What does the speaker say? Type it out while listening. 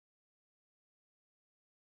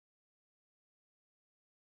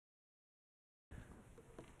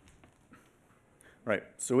Right,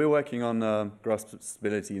 so we're working on grasp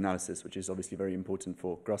stability analysis, which is obviously very important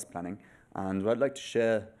for grasp planning. And what I'd like to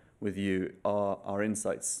share with you are our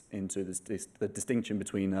insights into the distinction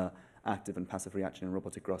between active and passive reaction in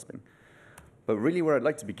robotic grasping. But really where I'd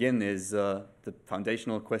like to begin is the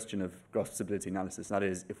foundational question of grasp stability analysis. That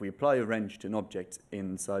is, if we apply a wrench to an object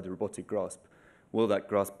inside a robotic grasp, will that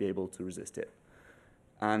grasp be able to resist it?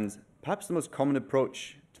 And perhaps the most common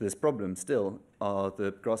approach to this problem still are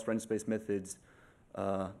the grasp wrench space methods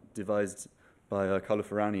devised by Carlo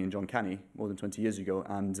Ferrani and John Canny more than 20 years ago.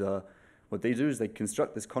 And what they do is they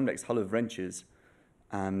construct this convex hull of wrenches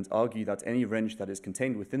and argue that any wrench that is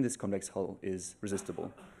contained within this convex hull is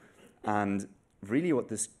resistible. And really what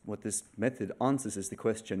this method answers is the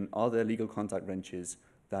question, are there legal contact wrenches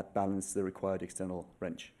that balance the required external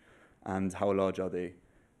wrench? And how large are they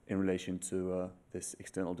in relation to this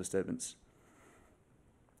external disturbance?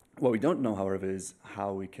 What we don't know, however, is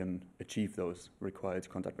how we can achieve those required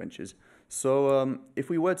contact wrenches. So if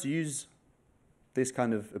we were to use this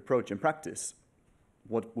kind of approach in practice,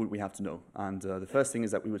 what would we have to know? And the first thing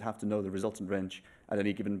is that we would have to know the resultant wrench at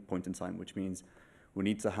any given point in time, which means we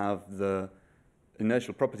need to have the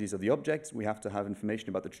inertial properties of the object, we have to have information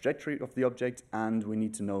about the trajectory of the object, and we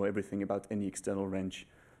need to know everything about any external wrench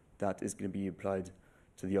that is going to be applied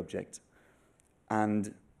to the object.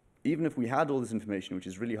 And even if we had all this information, which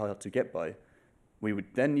is really hard to get by, we would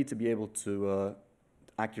then need to be able to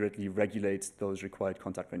accurately regulate those required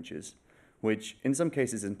contact wrenches, which in some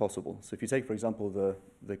cases is impossible. So if you take, for example,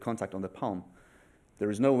 the contact on the palm,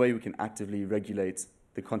 there is no way we can actively regulate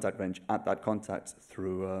the contact wrench at that contact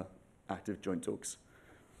through active joint torques.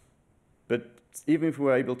 But even if we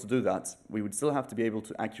were able to do that, we would still have to be able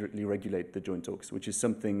to accurately regulate the joint torques, which is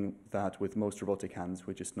something that with most robotic hands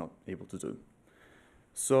we're just not able to do.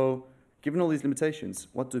 So, given all these limitations,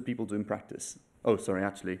 what do people do in practice? Oh, sorry,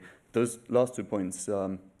 actually, those last 2 points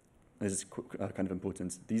is kind of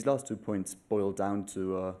important. These last 2 points boil down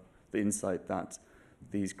to the insight that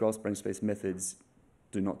these grasp wrench space methods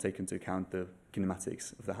do not take into account the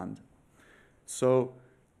kinematics of the hand. So,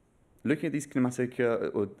 looking at these kinematic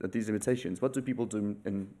or at these limitations, what do people do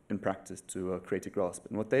in practice to create a grasp?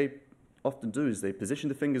 And what they often do is they position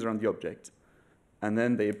the fingers around the object, and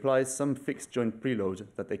then they apply some fixed joint preload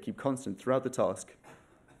that they keep constant throughout the task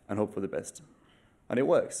and hope for the best. And it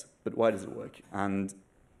works, but why does it work? And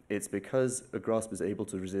it's because a grasp is able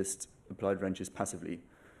to resist applied wrenches passively,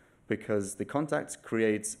 because the contact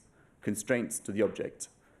creates constraints to the object,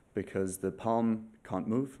 because the palm can't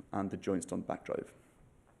move and the joints don't backdrive.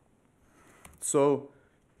 So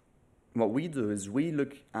what we do is we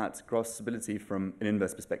look at grasp stability from an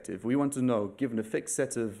inverse perspective. We want to know, given a fixed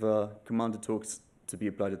set of commanded torques to be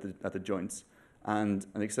applied at the joints and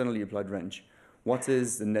an externally applied wrench, what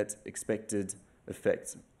is the net expected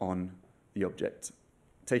effect on the object,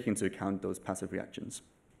 taking into account those passive reactions.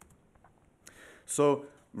 So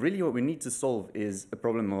really what we need to solve is a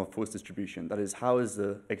problem of force distribution. That is, how is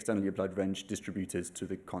the externally applied wrench distributed to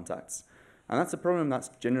the contacts? And that's a problem that's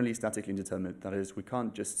generally statically indeterminate. That is, we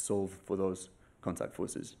can't just solve for those contact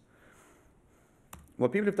forces.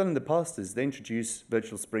 What people have done in the past is they introduce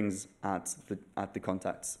virtual springs at the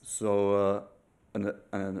contacts. So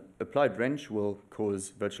an applied wrench will cause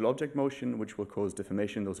virtual object motion, which will cause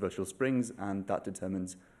deformation of those virtual springs, and that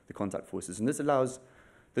determines the contact forces. And this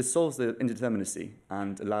solves the indeterminacy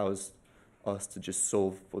and allows us to just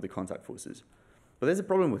solve for the contact forces. But there's a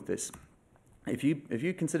problem with this. If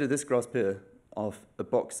you consider this grasp here of a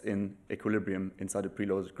box in equilibrium inside a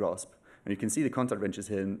preloaded grasp, and you can see the contact wrenches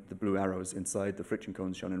here in the blue arrows inside the friction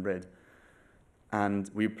cones shown in red,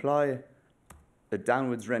 and we apply a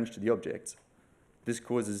downwards wrench to the object, this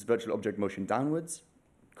causes virtual object motion downwards,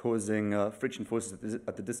 causing friction forces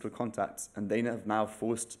at the distal contacts, and they have now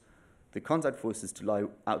forced the contact forces to lie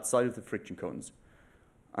outside of the friction cones.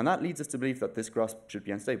 And that leads us to believe that this grasp should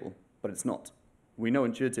be unstable, but it's not. We know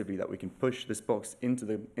intuitively that we can push this box into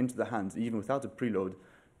the hands, even without a preload,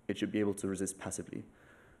 it should be able to resist passively.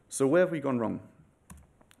 So where have we gone wrong?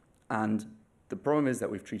 And the problem is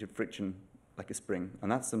that we've treated friction like a spring,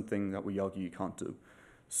 and that's something that we argue you can't do.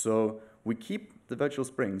 So we keep the virtual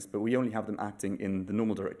springs, but we only have them acting in the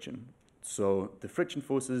normal direction. So the friction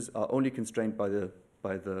forces are only constrained by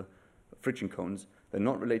the friction cones. They're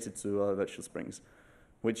not related to virtual springs,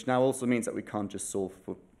 which now also means that we can't just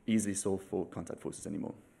easily solve for contact forces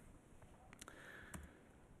anymore.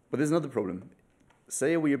 But there's another problem.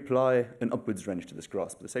 Say we apply an upwards wrench to this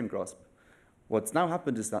grasp, the same grasp. What's now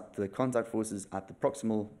happened is that the contact forces at the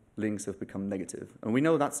proximal links have become negative. And we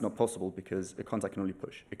know that's not possible because a contact can only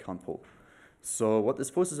push, it can't pull. So what this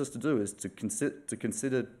forces us to do is to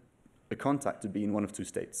consider a contact to be in one of two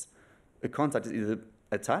states. a contact is either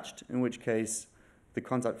attached, in which case the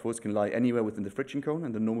contact force can lie anywhere within the friction cone,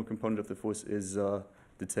 and the normal component of the force is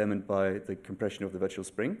determined by the compression of the virtual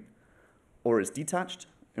spring, or it's detached,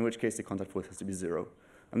 in which case the contact force has to be 0.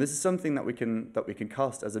 And this is something that we can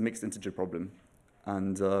cast as a mixed integer problem,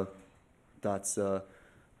 and that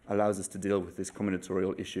allows us to deal with this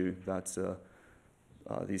combinatorial issue that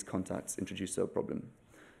these contacts introduce to our problem.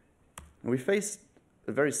 And we face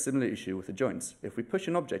a very similar issue with the joints. If we push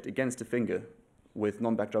an object against a finger with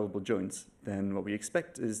non-backdrivable joints, then what we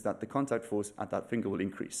expect is that the contact force at that finger will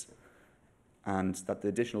increase, and that the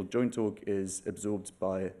additional joint torque is absorbed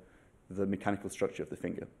by the mechanical structure of the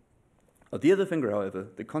finger. At the other finger, however,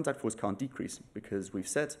 the contact force can't decrease because we've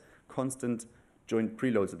set constant joint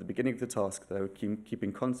preloads at the beginning of the task that are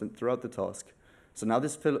keeping constant throughout the task. So now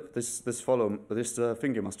this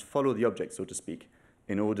finger must follow the object, so to speak,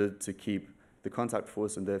 in order to keep the contact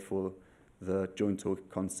force and therefore the joint torque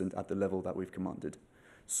constant at the level that we've commanded.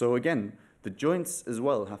 So again, the joints as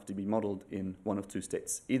well have to be modeled in one of two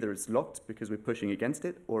states. Either it's locked because we're pushing against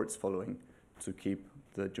it, or it's following to keep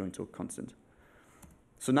the joint torque constant.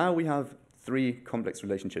 So now we have three complex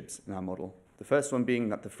relationships in our model. The first one being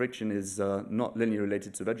that the friction is not linearly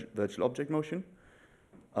related to virtual object motion.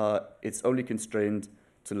 It's only constrained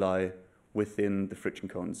to lie within the friction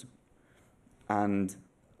cones. And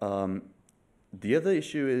the other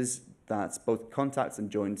issue is that both contacts and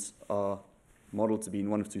joints are modeled to be in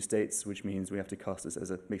one of two states, which means we have to cast this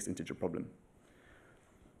as a mixed integer problem.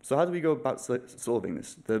 So how do we go about solving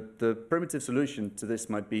this? The primitive solution to this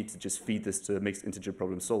might be to just feed this to a mixed integer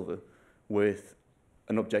problem solver with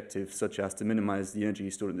an objective such as to minimize the energy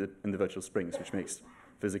stored in the virtual springs, which makes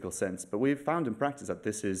physical sense. But we've found in practice that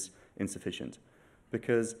this is insufficient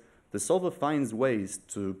because the solver finds ways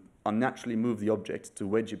to unnaturally move the object to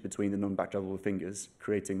wedge it between the non-backdrivable fingers,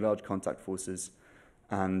 creating large contact forces,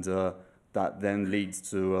 and that then leads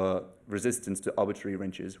to resistance to arbitrary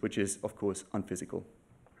wrenches, which is, of course, unphysical.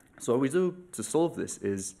 So what we do to solve this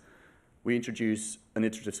is we introduce an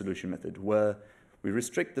iterative solution method where we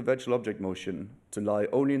restrict the virtual object motion to lie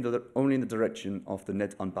only in the direction of the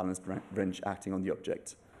net unbalanced wrench acting on the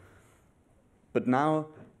object. But now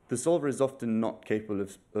the solver is often not capable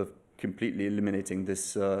of completely eliminating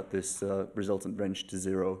this resultant wrench to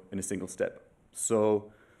 0 in a single step.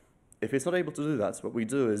 So if it's not able to do that, what we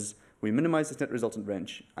do is we minimize this net resultant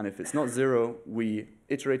wrench, and if it's not 0, we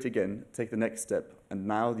iterate again, take the next step, and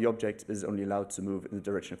now the object is only allowed to move in the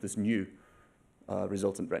direction of this new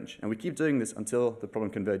resultant wrench. And we keep doing this until the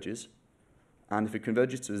problem converges. And if it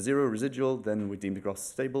converges to a 0 residual, then we deem the graph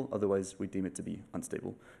stable, otherwise we deem it to be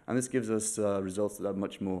unstable. And this gives us results that are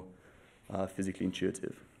much more physically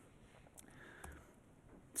intuitive.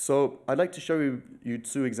 So I'd like to show you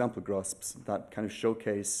two example grasps that kind of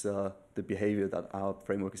showcase the behavior that our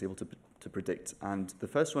framework is able to predict. And the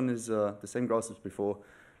first one is the same grasp as before.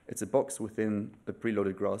 It's a box within a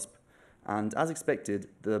preloaded grasp. And as expected,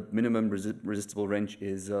 the minimum resistible wrench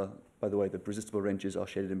is, by the way, the resistible wrenches are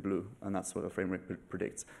shaded in blue, and that's what our framework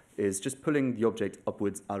predicts, is just pulling the object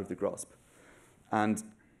upwards out of the grasp. And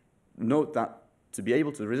note that to be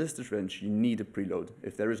able to resist this wrench, you need a preload.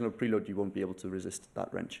 If there is no preload, you won't be able to resist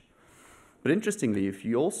that wrench. But interestingly, if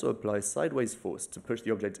you also apply sideways force to push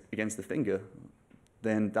the object against the finger,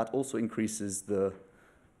 then that also increases the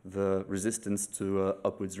resistance to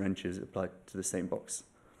upwards wrenches applied to the same box.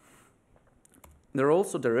 There are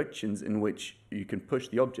also directions in which you can push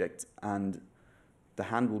the object and the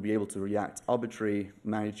hand will be able to react arbitrary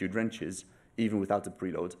magnitude wrenches even without a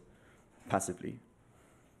preload, passively.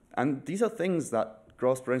 And these are things that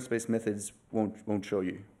grasp wrench space methods won't show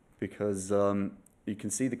you, because you can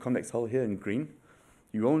see the convex hull here in green.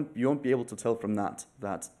 You won't be able to tell from that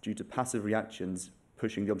due to passive reactions,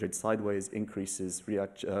 pushing the object sideways increases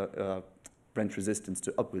wrench resistance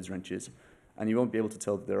to upwards wrenches. And you won't be able to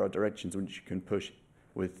tell that there are directions in which you can push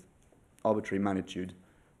with arbitrary magnitude,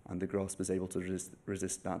 and the grasp is able to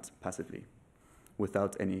resist that passively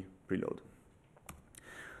without any preload.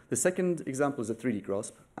 The second example is a 3D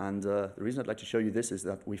grasp, and the reason I'd like to show you this is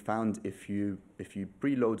that we found if you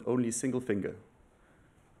preload only a single finger,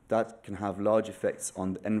 that can have large effects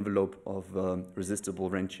on the envelope of resistible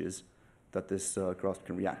wrenches that this grasp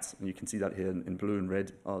can react. And you can see that here in blue and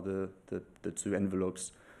red are the two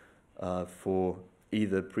envelopes for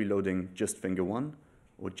either preloading just finger 1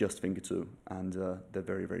 or just finger 2, and they're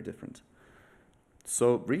very, very different.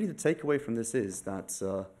 So really the takeaway from this is that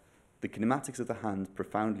the kinematics of the hand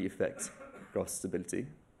profoundly affect grasp stability,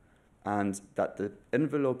 and that the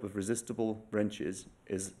envelope of resistible wrenches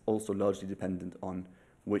is also largely dependent on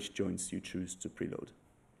which joints you choose to preload.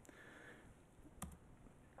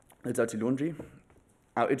 Let's add to laundry.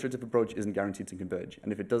 our iterative approach isn't guaranteed to converge.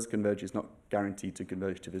 And if it does converge, it's not guaranteed to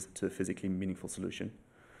converge to a physically meaningful solution.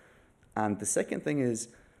 And the second thing is,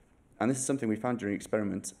 and this is something we found during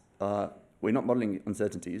experiment, we're not modeling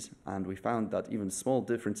uncertainties, and we found that even small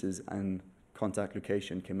differences in contact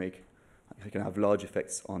location can have large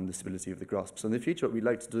effects on the stability of the grasp. So in the future, what we'd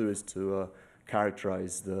like to do is to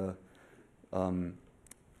characterize the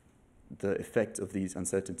effect of these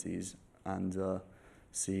uncertainties and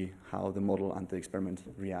see how the model and the experiment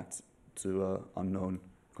react to unknown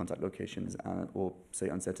contact locations or, say,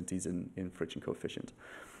 uncertainties in friction coefficient.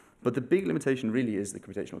 But the big limitation really is the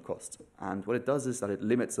computational cost. And what it does is that it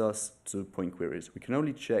limits us to point queries. We can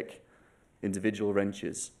only check individual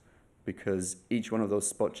wrenches because each one of those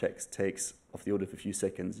spot checks takes of the order of a few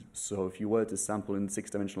seconds. So if you were to sample in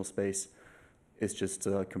 6-dimensional space, it's just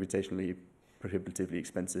computationally prohibitively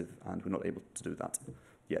expensive, and we're not able to do that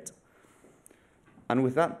yet. And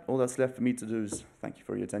with that, all that's left for me to do is thank you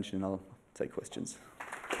for your attention, and I'll take questions.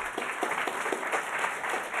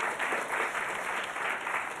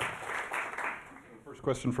 First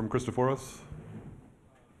question from Christophoros.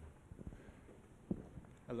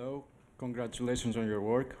 Hello, congratulations on your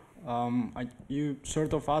work. You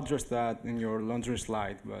sort of addressed that in your laundry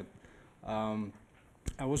slide, but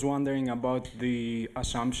I was wondering about the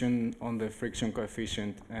assumption on the friction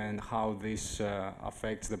coefficient and how this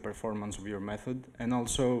affects the performance of your method. And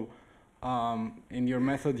also, in your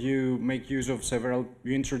method, you make use of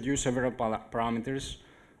you introduce several parameters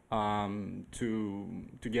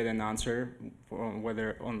to get an answer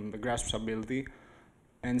whether on the grasp stability.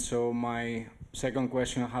 And so my second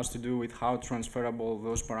question has to do with how transferable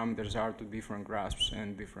those parameters are to different grasps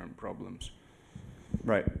and different problems.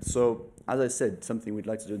 Right. So, as I said, something we'd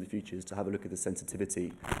like to do in the future is to have a look at the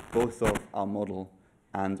sensitivity, both of our model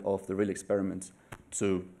and of the real experiment,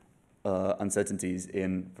 to uncertainties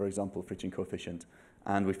in, for example, friction coefficient.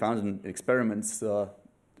 And we found in experiments,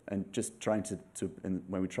 and just trying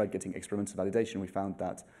when we tried getting experimental validation, we found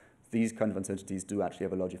that these kind of uncertainties do actually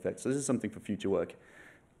have a large effect. So this is something for future work.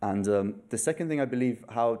 And the second thing, I believe,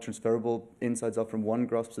 how transferable insights are from one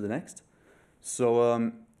grasp to the next.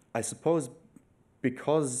 So I suppose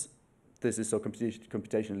because this is so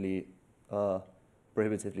computationally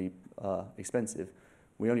prohibitively expensive,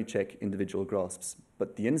 we only check individual grasps.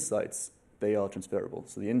 But the insights, they are transferable.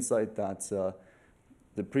 So the insight that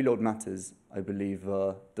the preload matters, I believe,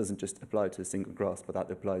 doesn't just apply to a single grasp, but that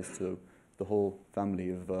applies to the whole family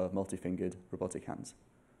of multi-fingered robotic hands.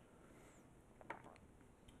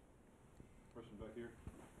 Question back here.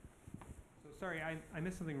 So sorry, I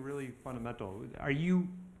missed something really fundamental. Are you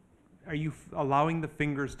allowing the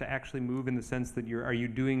fingers to actually move in the sense that are you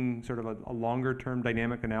doing sort of a longer term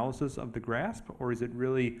dynamic analysis of the grasp, or is it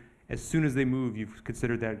really as soon as they move you've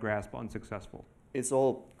considered that grasp unsuccessful? It's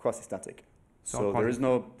all quasi-static. So there is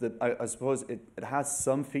no, I suppose it has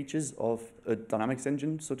some features of a dynamics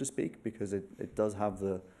engine, so to speak, because it does have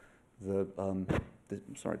the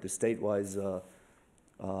state-wise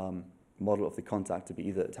model of the contact to be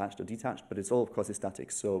either attached or detached, but it's all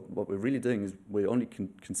quasi-static. So what we're really doing is we're only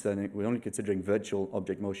considering virtual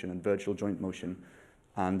object motion and virtual joint motion,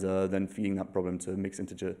 and then feeding that problem to a mixed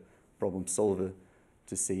integer problem solver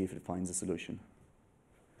to see if it finds a solution.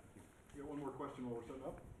 We got one more question while we're setting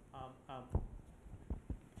up.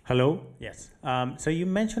 Hello? Yes. So you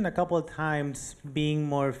mentioned a couple of times being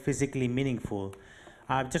more physically meaningful.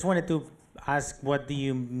 I just wanted to ask, what do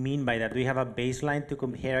you mean by that? Do you have a baseline to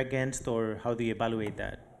compare against, or how do you evaluate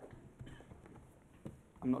that?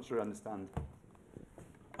 I'm not sure I understand.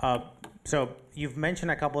 So you've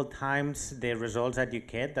mentioned a couple of times the results that you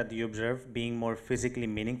get, that you observe, being more physically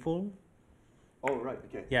meaningful. Oh, right,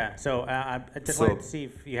 okay. Yeah, so I just wanted to see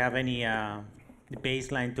if you have any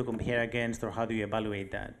baseline to compare against, or how do you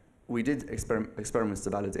evaluate that? We did experiments to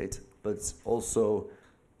validate, but also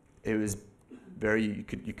it was you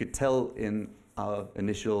could tell in our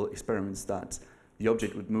initial experiments that the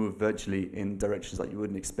object would move virtually in directions that you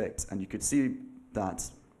wouldn't expect, and you could see that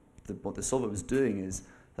what the solver was doing is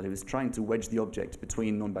that it was trying to wedge the object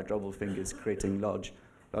between non-backdroppable fingers, creating large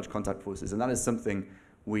contact forces, and that is something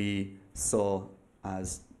we saw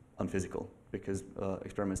as unphysical, because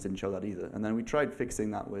experiments didn't show that either. And then we tried fixing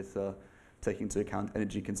that with taking into account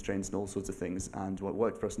energy constraints and all sorts of things, and what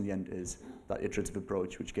worked for us in the end is that iterative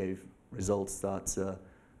approach, which gave results that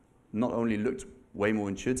not only looked way more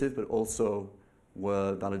intuitive, but also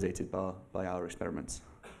were validated by our experiments.